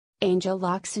Angel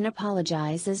Locsin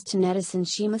apologizes to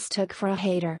netizens she mistook for a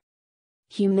hater.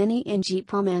 Humingi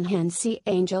paumanhin si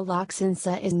Angel Locsin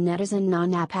sa is netizen na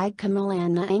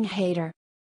napagkamalan ang hater.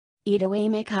 Ito ay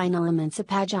may kinalaman sa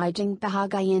pagiging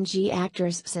bahagi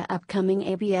actors sa upcoming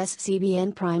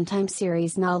ABS-CBN primetime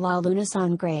series na Luna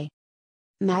Sangre.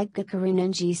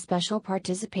 Magkakaroon special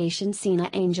participation sina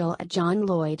Angel at John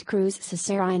Lloyd Cruz sa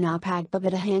serye na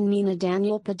pagbibidahan ni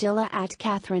Daniel Padilla at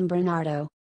Kathryn Bernardo.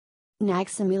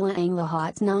 Nagsimula ang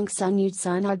lahat noong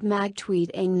sunud-sunod mag-tweet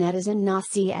ang netizen na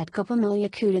si at kapamilya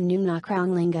noong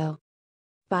nakaraang linggo.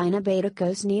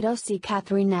 Binabatikos nito si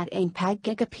Kathryn at ang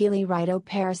pagkakapili rito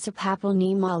para sa papel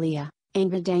ni Malia, ang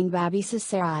badang babi sa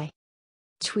serye.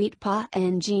 Tweet pa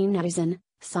ng netizen,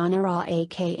 sana ra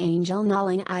ak Angel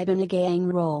nalang ibinigay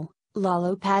ang role,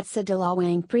 lalo pat sa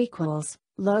dalawang prequels,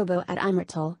 Lobo at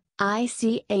Immortal,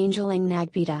 si Angel ang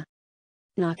nagbida.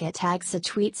 Naka-tag sa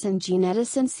tweets ng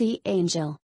netizen si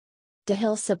Angel.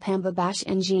 Dahil sa pamba-bash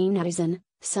ng netizen,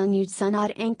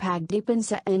 sunud-sunod ang pagdipan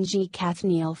sa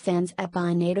Kathryn fans at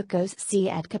Binabatikos si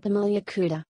at kapamilya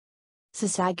kuda.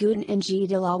 Sasagutan ng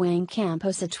dalawang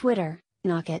kampo sa Twitter,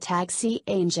 naka-tag si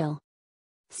Angel.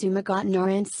 Sumagot na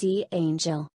rin si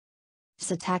Angel.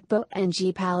 Sa takbo ng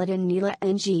palitan nila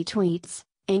ng tweets,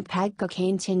 ang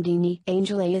pagkakaintindi ni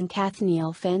Angel ay ang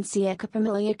Kathryn fans si at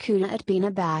kapamilya kuda at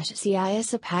Binabatikos siya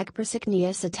sa pagpersik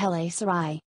niya sa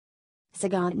teleserye.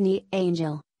 Sagot ni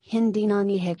Angel, hindi na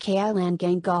niya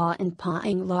kailangang gaan pa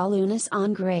ang Luna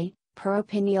Sangre, pero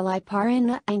pinili pa rin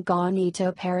na ang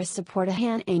ganito para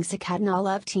supportahan ang sikat na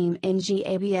love team ng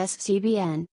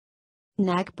ABS-CBN.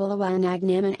 Nagpaliwanag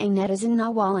naman ang netizen na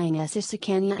walang sa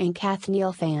kanya ang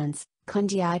Kathryn fans,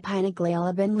 kundi ay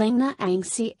pinaglalaban lang na ang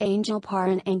si Angel pa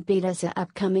rin ang bida sa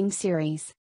upcoming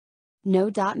series.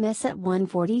 No. Miss at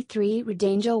 1:43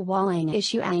 Angel walang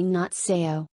issue ang not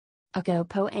sayo. Ako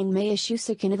po ang may issue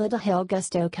sa kanila dahil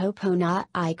gusto ko po na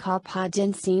ay ka pa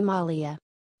din si Malia.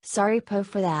 Sorry po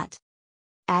for that.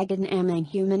 Agad namang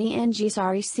Humingi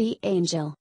sorry si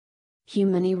Angel.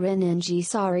 Humingi rin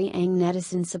sorry ang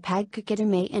netizen sa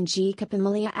pagkakadamay ng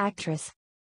kapamilya actress.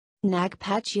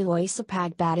 Nagpatuloy sa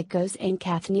pagbatikos ang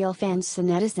Kathryn fans sa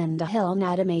netizen dahil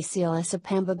nadamay sila sa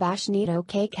pamba-bash nito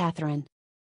kay Kathryn.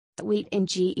 Tweet ng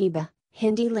iba,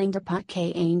 hindi lang dapat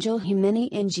kay Angel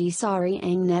Humingi sorry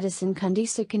ang netizen kundi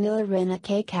sa kanila rin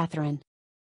kay Kathryn.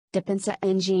 Depensa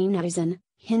ng netizen,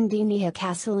 hindi niya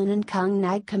kasalanan kung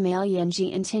nagkamali ng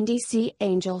intindi si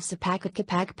Angel sa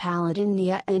pagkakapagpalitan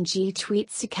niya ng tweet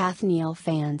sa Kathryn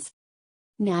fans.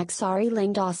 Nagsorry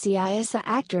lang daw siya sa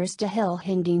actors dahil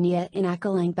hindi niya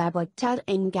inakalang babagtad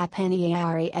ang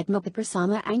pangyayari at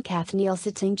mapaparsama ang Kathryn sa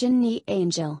tingin ni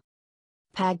Angel.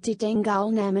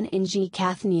 Pagtitinggal naman ng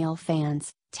Kathryn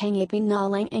fans, tangipin na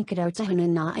lang ang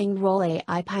katotohanan na ang role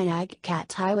ay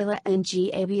pinagkatiwala ng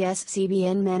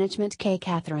ABS-CBN management kay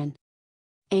Kathryn.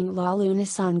 Ang Luna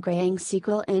Sangre ang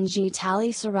sequel ng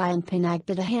teleseryeng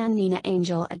pinagbidahan ni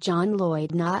Angel at John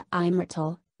Lloyd na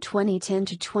Immortal, 2010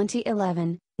 to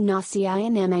 2011, na siya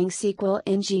namang sequel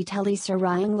ng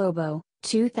teleseryeng Lobo,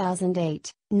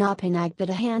 2008, na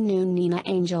pinagbidahan noon ni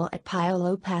Angel at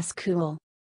Paolo Pascual.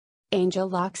 Angel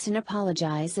Locsin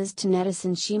apologizes to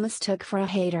netizens she mistook for a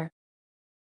hater.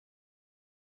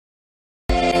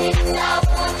 Hey,